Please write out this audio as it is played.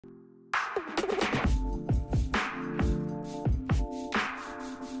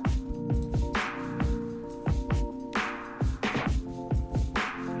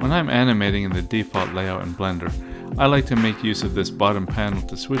When I'm animating in the default layout in Blender, I like to make use of this bottom panel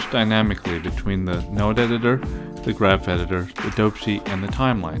to switch dynamically between the node editor, the graph editor, the dope sheet, and the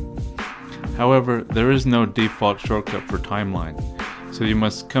timeline. However, there is no default shortcut for timeline, so you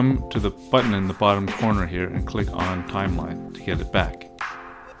must come to the button in the bottom corner here and click on timeline to get it back.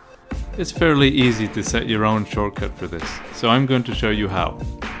 It's fairly easy to set your own shortcut for this, so I'm going to show you how.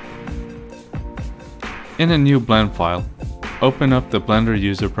 In a new blend file, open up the Blender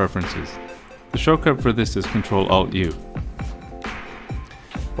User Preferences. The shortcut for this is Ctrl-Alt-U.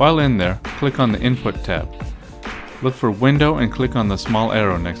 While in there, click on the Input tab. Look for Window and click on the small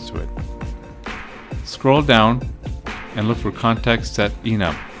arrow next to it. Scroll down and look for Context Set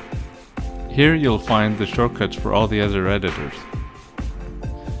Enum. Here you'll find the shortcuts for all the other editors.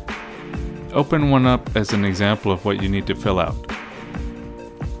 Open one up as an example of what you need to fill out.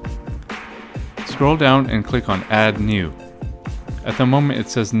 Scroll down and click on Add New. At the moment it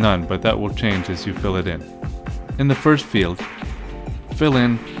says none, but that will change as you fill it in. In the first field, fill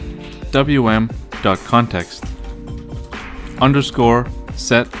in wm.context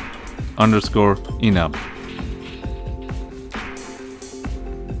 _set _enum.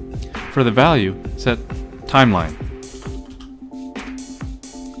 For the value, set timeline,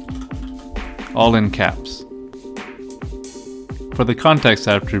 all in caps. For the context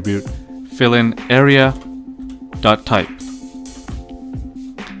attribute, fill in area.type.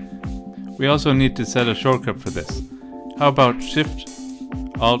 We also need to set a shortcut for this. How about Shift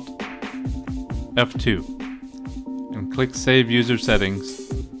Alt F2 and click Save User Settings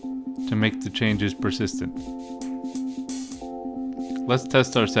to make the changes persistent. Let's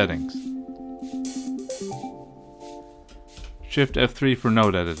test our settings. Shift F3 for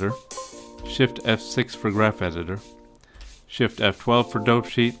Node Editor, Shift F6 for Graph Editor, Shift F12 for Dope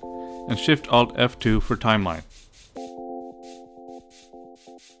Sheet, and Shift Alt F2 for Timeline.